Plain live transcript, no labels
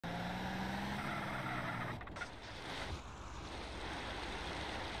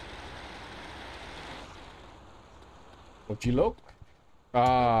Ojilok.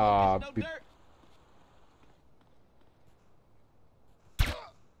 Ah,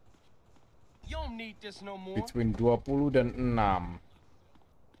 between 20 dan 6.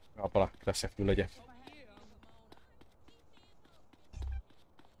 Gak apalah, kita save dulu aja.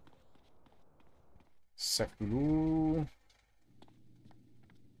 Save dulu.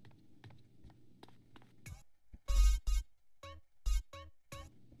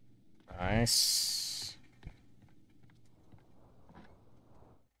 Nice.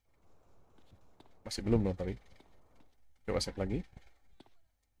 Masih belum dong tadi. Coba save lagi.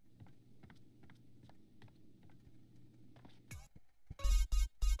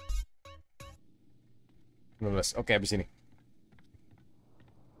 Oke, habis ini.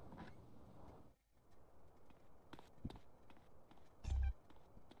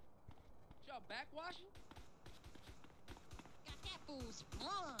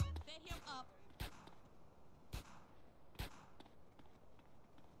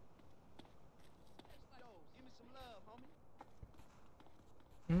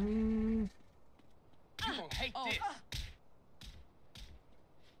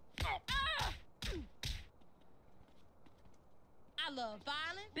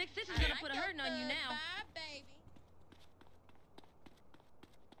 Big sister's gonna put a hurting on you now.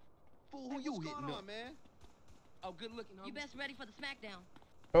 Fool, who you hitting up, man? Oh, good looking, homie. You best ready for the smackdown.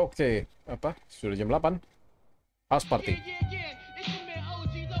 Oke, apa? Sudah jam 8. House party. It's your man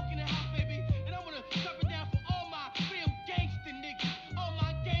OG Loke in the house, baby. And I'm gonna drop it down for all my real gangster niggas. All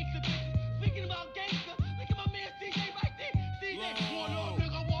my gangster bitches. Speaking about gangster, look at my man CJ right there. CJ, one up,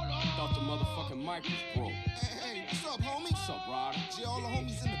 nigga, one up. Thought the motherfucking mic was broke. Hey, what's up, homie? What's up, Rod? See all the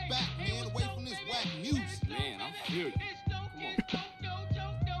homies in the back, man, away from this whack music. Man, I feel you. It's dope, it's dope, dope,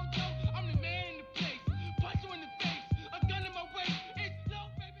 dope, dope, dope. I'm the man in the place. Punch you in the face. A gun in my waist. It's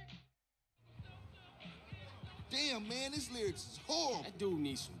dope, baby. Damn, man, this lyrics is horrible. That dude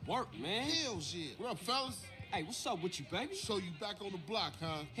needs some work, man. Hell yeah. What up, fellas? Hey, what's up with you, baby? So you back on the block,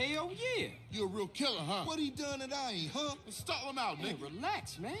 huh? Hell yeah. You a real killer, huh? What he done that I ain't, huh? Stall him out, Man, nigga.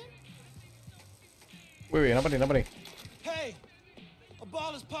 relax, man. Wih, apa nih? Hey, a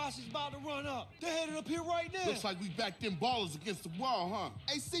baller's posse's about to run up. They're headed up here right now. Looks like we backed them ballers against the wall, huh?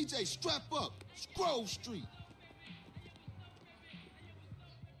 Hey, CJ, strap up. Scroll Street.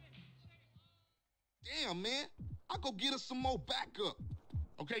 Damn, man. I go get us some more backup.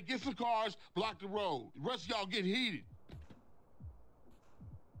 Okay, get some cars, block the road. The rest of y'all get heated.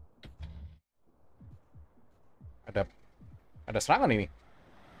 Ada serangan ini.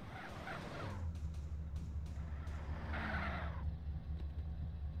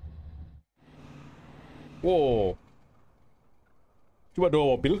 Wow. Coba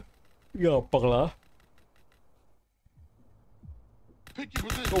dua mobil. Gampang lah. Pick your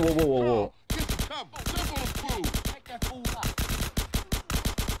position. Wow. Get the cover. Jump on the fool. Take that fool out.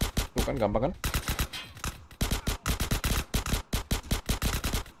 Tuh kan gampang kan?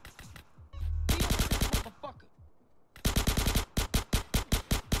 Motherfucker.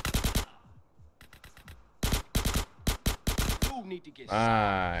 Dude need to get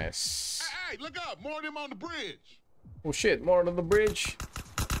Nice. Hey, look up. More of them on the bridge. Oh shit, more on the bridge.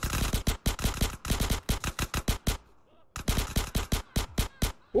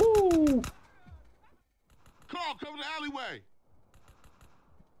 Woo. Carl, cover the alleyway.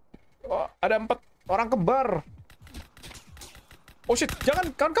 Oh, ada 4 orang kembar. Oh shit,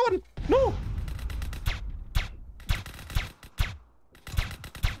 jangan kawan-kawan. No.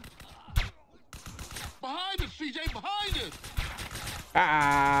 Behind us, CJ, behind us.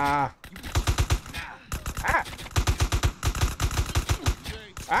 Ah.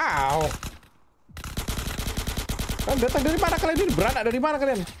 Ow. Kan datang dari mana kalian ini? Beranak dari mana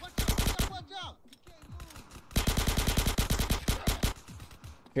kalian?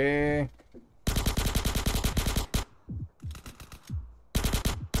 Oke.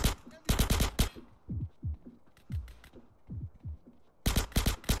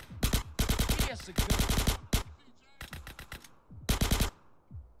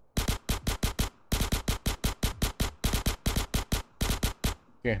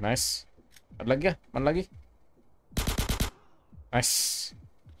 Oke, nice. Ada lagi ya? Mana lagi? Nice.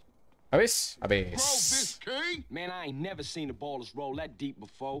 Habis? Bro, Habis. this king. Man, I ain't never seen the ballers roll that deep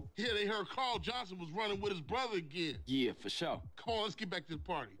before. Yeah, they heard Carl Johnson was running with his brother again. Yeah, for sure. Come on, let's get back to the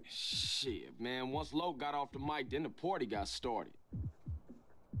party. Shit, man. Once Loke got off the mic, then the party got started.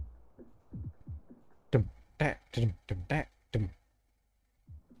 Dum, da, dum, dum, da, dum.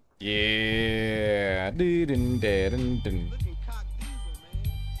 Yeah. Dun, dun, dun.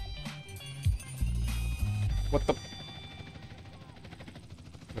 What the?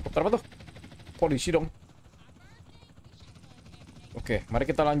 Helikopter apa tuh? Polisi dong. Oke, mari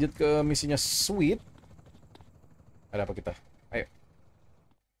kita lanjut ke misinya Sweet. Ada apa kita? Ayo.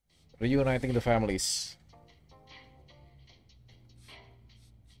 Reuniting the families.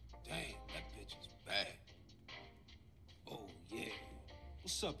 Damn, that bitch is bad. Oh, yeah.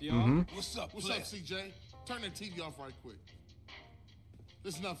 What's up, y'all? What's up, What's up, CJ? Turn that TV off right quick.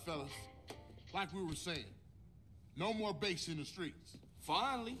 Listen up, fellas. Like we were saying, no more base in the streets.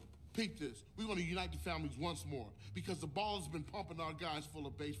 Finally. Peep this. We're going to unite the families once more because the ball has been pumping our guys full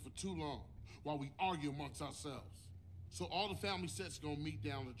of base for too long while we argue amongst ourselves. So all the family sets going to meet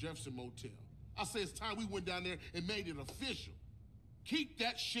down at Jefferson Motel. I say it's time we went down there and made it official. Keep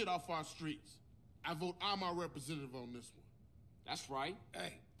that shit off our streets. I vote I'm our representative on this one. That's right.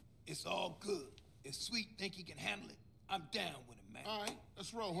 Hey, it's all good. If Sweet think he can handle it, I'm down with him, man. All right,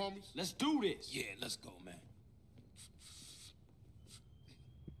 let's roll, homies. Let's do this. Yeah, let's go, man.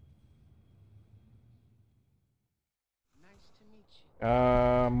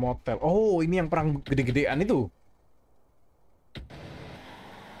 Motel. Oh, ini yang perang gede-gedean itu.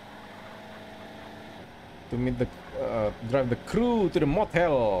 To meet the drive the crew to the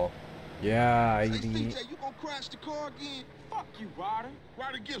motel. Ya, Hey, ini. CJ, you gonna crash the car again? Fuck you, Ryder.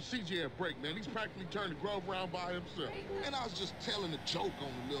 Ryder, give CJ a break, man. He's practically turned the Grove around by himself. And I was just telling a joke on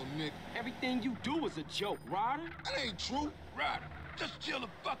the little nigga. Everything you do is a joke, Ryder. That ain't true. Ryder, just chill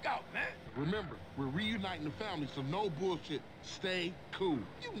the fuck out, man. Remember, we're reuniting the family, so no bullshit. Stay cool.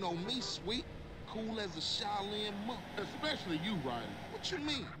 You know me, Sweet. Cool as a Shaolin monk. Especially you, Ryder. What you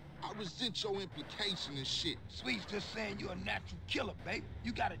mean? I resent your implication and shit. Sweet's just saying you're a natural killer, babe.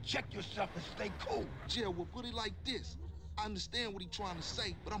 You gotta check yourself and stay cool. Jill, well, put it like this. I understand what he's trying to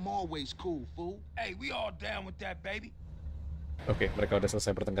say, but I'm always cool, fool. Hey, we all down with that, baby. Oke, mereka udah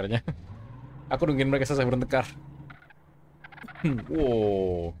selesai bertengkarnya. Aku nungguin mereka selesai bertengkar.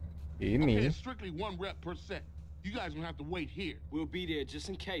 Wow, Okay, ini. it's strictly 1 rep per set. You guys gonna have to wait here. We'll be there just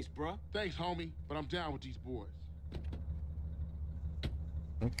in case, bruh. Thanks, homie, but I'm down with these boys.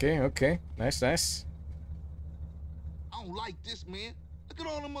 Oke, nice. I don't like this, man. Look at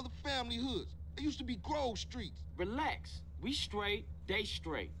all them other family hoods. They used to be Grove Streets. Relax. We straight, they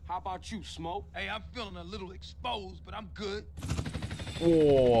straight. How about you, Smoke? Hey, I'm feeling a little exposed, but I'm good.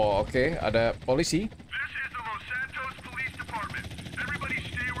 Wow, oke, ada polisi. This is the Los Santos Police Department. Everybody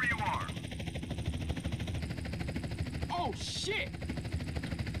stay where you are. Oh, shit!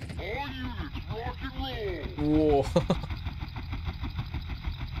 All units, rock and roll. Wow.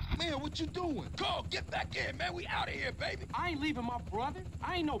 Man, what you doing? Carl, get back in, man. We out of here, baby. I ain't leaving my brother.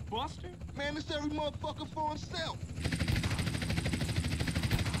 I ain't no buster. Man, it's every motherfucker for himself.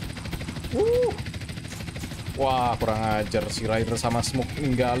 Wah, kurang ajar si Ryder sama Smoke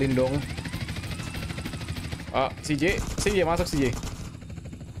ninggalin dong. CJ masuk CJ.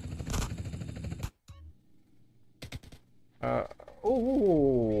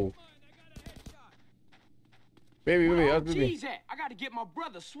 Baby, Where baby. OG's at? I gotta get my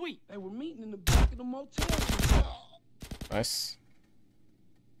brother, Sweet. They were meeting in the back of the motel. Nice.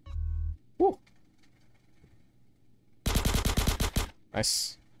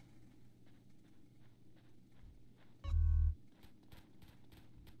 Nice.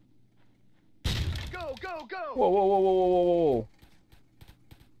 Go, go, go! Wow.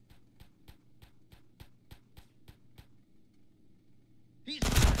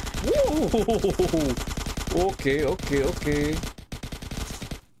 Oke.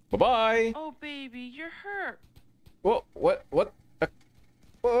 Bye-bye. Oh, baby, you're hurt. What? What?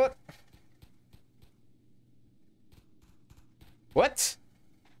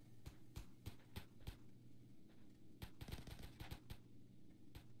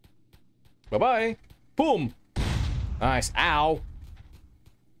 Bye-bye. Boom. Nice. Ow.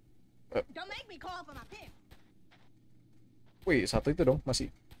 Don't make me call for my pimp. Wih, satu itu dong.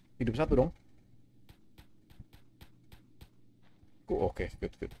 Masih hidup satu dong. Oke,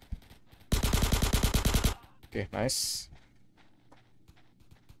 good. Oke, nice.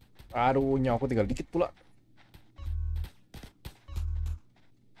 Aduh, nyawa aku tinggal dikit pula.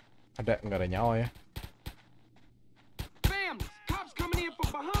 Nggak ada nyawa ya. Family, cops coming in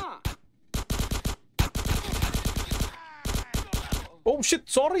from behind. Oh shit,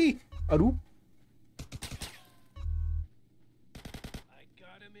 sorry. Aduh. I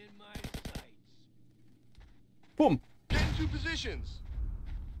got him in my sights. Boom. Get into positions.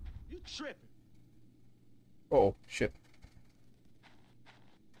 You tripping. Oh shit.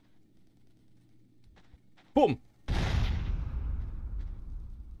 Boom.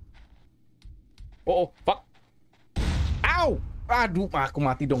 Oh, fuck. Ow. Aduh, aku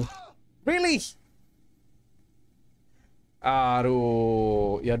mati dong. Really?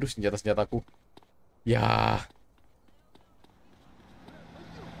 Aduh, ya aduh senjataku. Ya.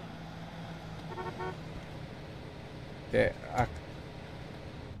 Kayak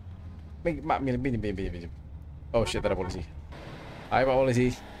Mak, minjem. Oh shit, ada polisi. Hai Pak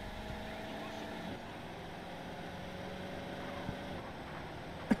Polisi.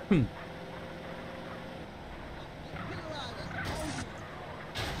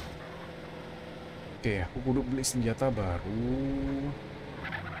 Oke, aku kudu beli senjata baru.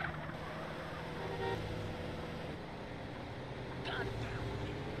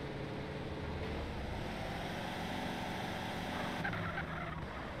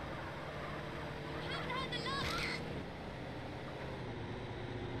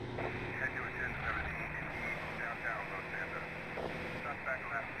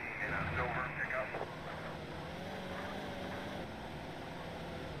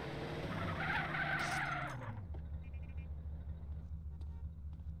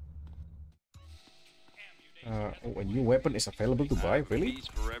 Oh, a new weapon is available to buy, really? Piece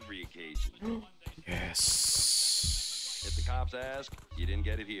for every occasion. Yes. If the cops ask, you didn't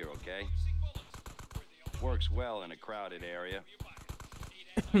get it here, okay? Works well in a crowded area.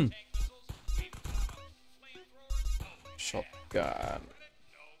 Shotgun.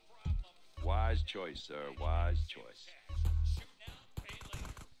 Wise choice, sir. Wise choice.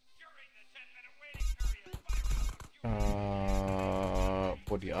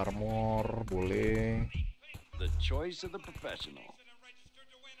 Body armor boleh. The choice of the professional.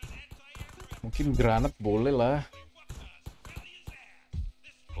 Mungkin granat boleh lah.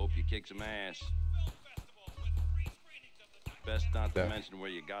 Hope you kick some ass. Best not to mention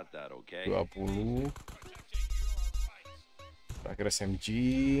where you got that, okay? 20. Terakhir SMG.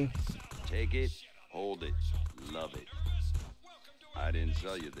 Take it, hold it, love it. I didn't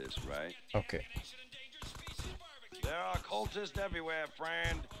sell you this, right? Oke. There are cultists everywhere,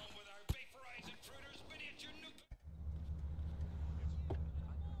 friend.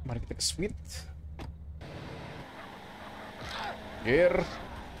 Mari kita ke sweet. Gear.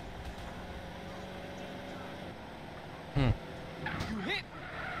 You hit.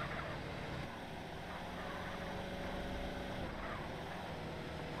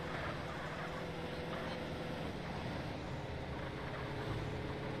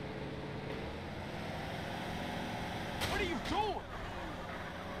 What are you doing?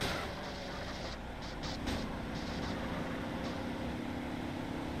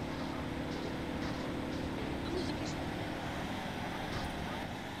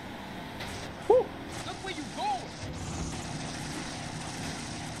 Look where you going.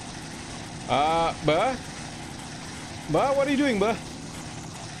 Bah, what are you doing, bah?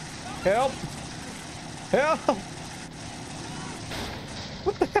 Help! Help!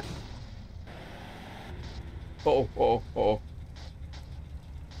 What the hell? Oh.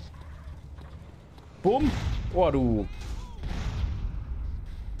 Boom! Waduh.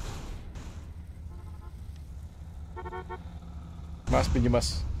 Mas, pinjam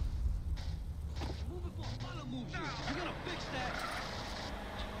mas.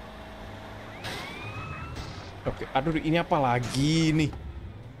 Oke, aduh ini apa lagi nih?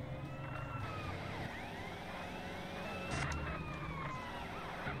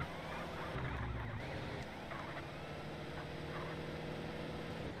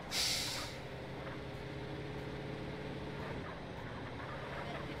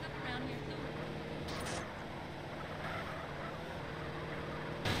 Pick up around here soon.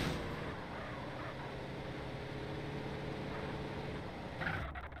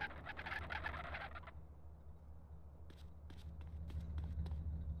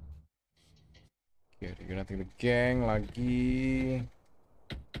 Oke, reuniting the gang lagi.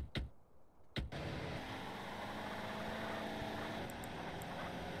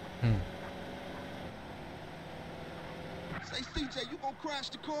 Say, CJ, you gonna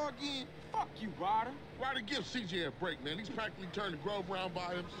crash the car again? Fuck you, Ryder. Ryder, give CJ a break, man. He's practically turned the Grove around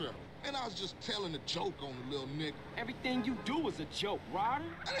by himself. And I was just telling a joke on the little nigga. Everything you do is a joke, Ryder.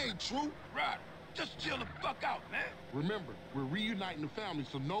 That ain't true. Ryder, just chill the fuck out, man. Remember, we're reuniting the family,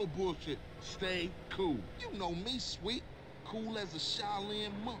 so no bullshit. Stay cool. You know me, sweet. Cool as a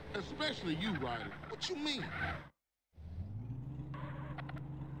Shaolin monk. Especially you, Ryder. What you mean?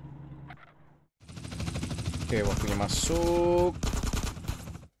 Oke, waktunya masuk.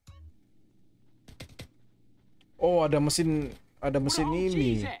 Oh, ada mesin Where the OGs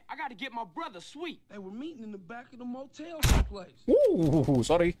ini. at? I gotta get my brother Sweet. They were meeting in the back of the motel someplace.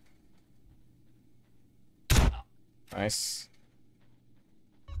 Sorry. Nice.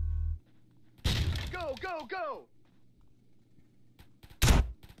 Go, go, go!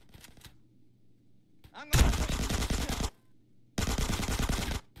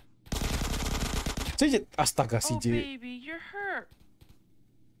 CJ, astaga Oh, CJ. baby, you're hurt.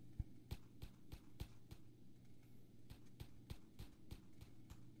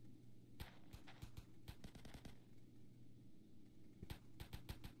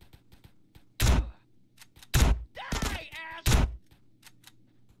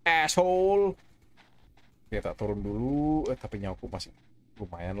 asshole. Oke, tak turun dulu. Tapi nyawaku masih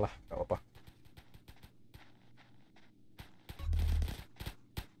lumayan lah, gak apa-apa.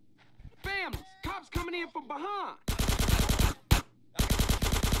 Bam! Cops coming in from behind.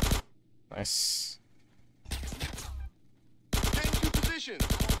 Nice. Get into position.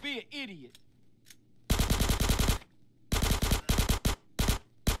 Don't be an idiot.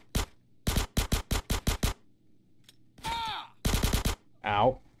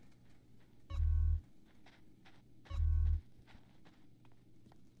 Ow.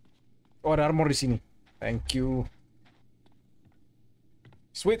 Oh, ada armor di sini. Thank you.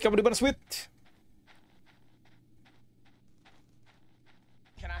 Sweet, kamu di mana, Sweet?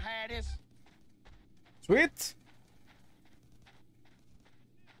 Can I have this? Sweet?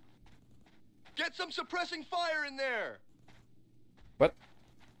 Get some suppressing fire in there. What?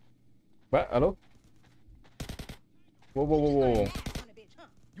 What? Halo? Wow, wow, wow, wow.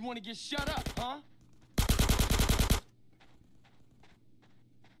 You want to get shut up, huh?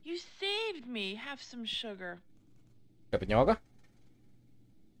 You saved me. Have some sugar. Dapat nyawa kah?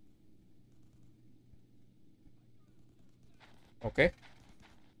 Oke.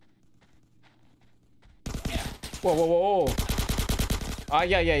 Wow, wow, wow. Ah,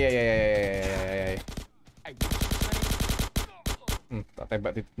 ya, ya, ya, ya, ya, ya, ya, ya. Tak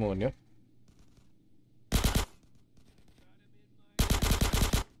tembak titikmu ya.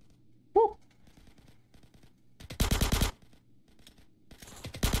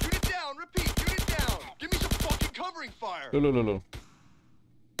 Shoot it down. Repeat. Shoot it down. Give me some fucking covering fire. Loh.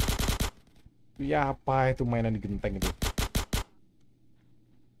 Ya apa itu mainan di genteng itu?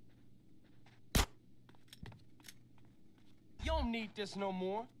 You don't need this no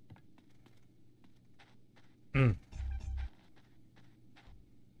more.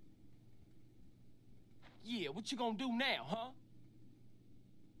 Yeah, what you gonna do now, huh?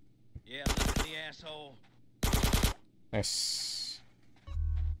 Yeah, look at the asshole. Nice.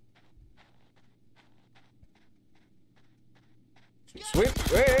 Sweet,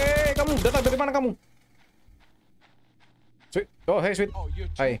 kamu datang dari mana kamu? Sweet, oh hey Sweet. Oh,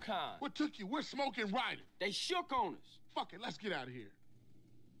 you're too Hi. kind. What took you? We're smoking riding. They shook on us. Fuck it, let's get out of here.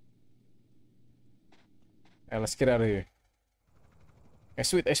 Let's get out of here.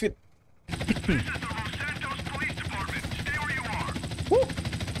 Sweet. This is the Los Santos Police Department. Stay where you are. Woo!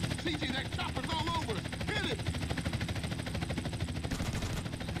 CJ, that chopper's all over us. Hit it.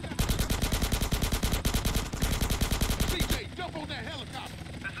 CJ, jump on that helicopter.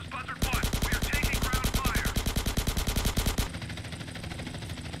 This is Buzzard 1. We are taking ground fire.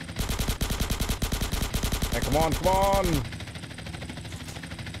 Hey, come on.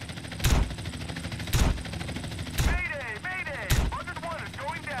 Mayday! Buzzard 1 is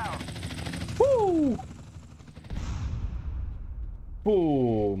going down. Woo!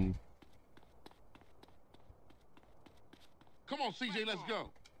 Boom. Come on, CJ, let's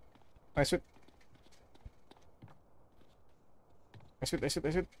go. Nice Sweet. Sweet.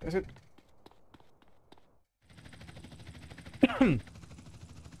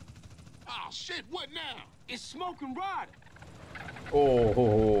 Oh shit, what now? It's smoking riding.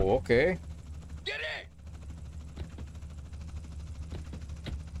 Oh, okay. Get it!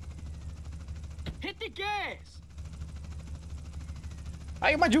 Hit the gas!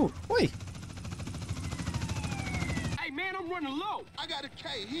 Ayo maju, woi. Hey man, I'm running low. I got a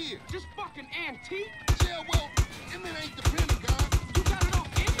K here. Just fucking antique. Yeah, well, and it ain't the Pentagon. You got it off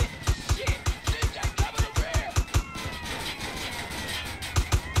in it. Shit! CJ, cover the rear!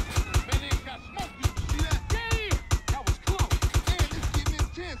 Man, they ain't got smoke. You see that? Damn! That was close. Man, it's getting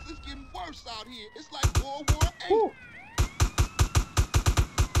intense. It's getting worse out here. It's like World War VIII. Woo.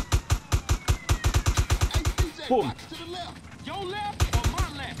 Hey, CJ, Boom. watch to the left. Your left or my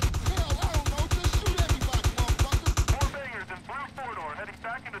left? Hell, I don't know. Just shoot everybody, motherfucker. More bangers in Blue Corridor heading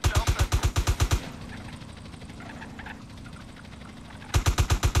back into South Central.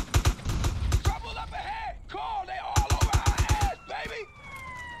 Trouble up ahead! Call, they all over our ass, baby!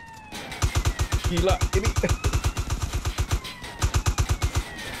 Gila ini.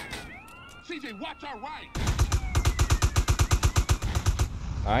 CJ, watch our right.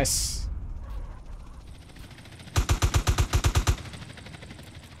 Nice.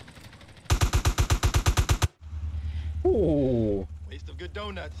 Ooh. Waste of good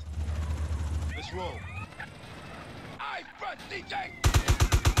donuts. Let's roll. Eyes front, CJ!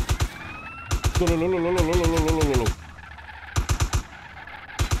 Loh.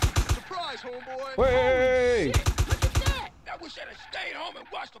 Surprise, homeboy. Wey. Look at that! I wish I'd have stayed home and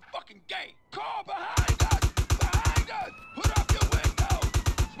watched the fucking game. Car behind us! Behind us! Put up your window!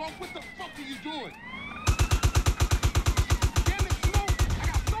 Smoke, what the fuck are you doing? Damn it, Smoke! I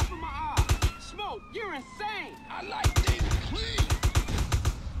got something No, you're insane. I like this. Please.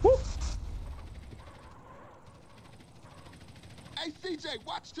 Woo. Hey, CJ,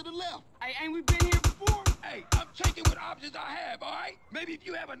 watch to the left. Hey, ain't we been here before? Hey, I'm taking what options I have, all right? Maybe if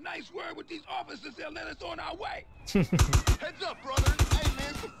you have a nice word with these officers, they'll let us on our way. Heads up, brother. Hey,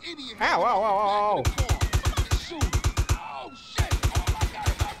 man, some idiot. Ow, ow, ow, ow, ow. Somebody shoot. Oh, shit. All I got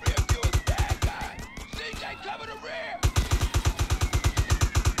in my rear view is bad guy. CJ, cover the rear.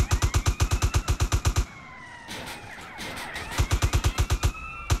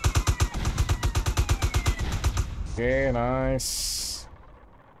 Okay, nice.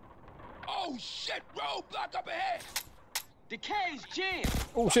 Oh, shit. Roadblock up ahead. Decay's jammed.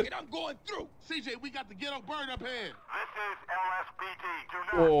 Oh Fuck shit. it, I'm going through. CJ, we got the ghetto bird up here. This is LSPD. Do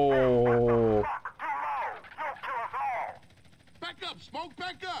not Oh. fuck too low. You'll kill us all. Back up, Smoke,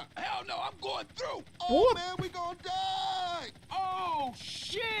 back up. Hell no, I'm going through. Oh, What? man, we gonna die. Oh,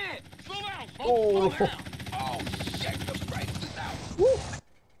 shit. Slow down, Smoke. Oh. Slow down. Oh, shit. The brakes is out. Woo.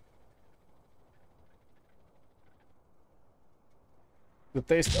 The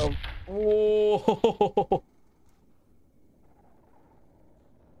taste of. Whoa.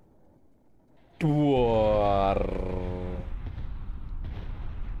 Duar.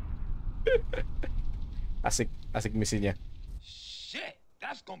 Asik misinya. Shit.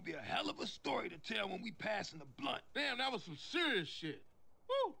 That's gonna be a hell of a story to tell when we passing the blunt. Damn, that was some serious shit.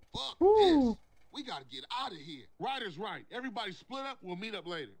 Woo. Fuck Woo. this. We gotta get out of here. Right is right. Everybody split up. We'll meet up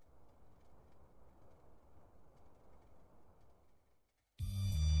later.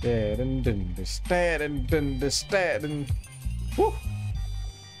 Wuh.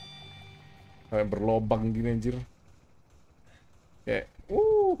 Kayak berlobang gini anjir. Kayak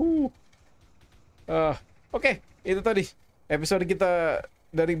Oke, itu tadi episode kita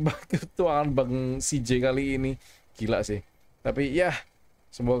dari ketuaan Bang CJ kali ini. Gila sih. Tapi ya,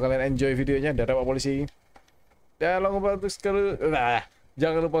 semoga kalian enjoy videonya dari Pak Polisi. Dan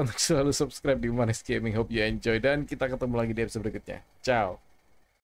jangan lupa untuk selalu subscribe di Manixz Gaming. Hope you enjoy, dan kita ketemu lagi di episode berikutnya. Ciao.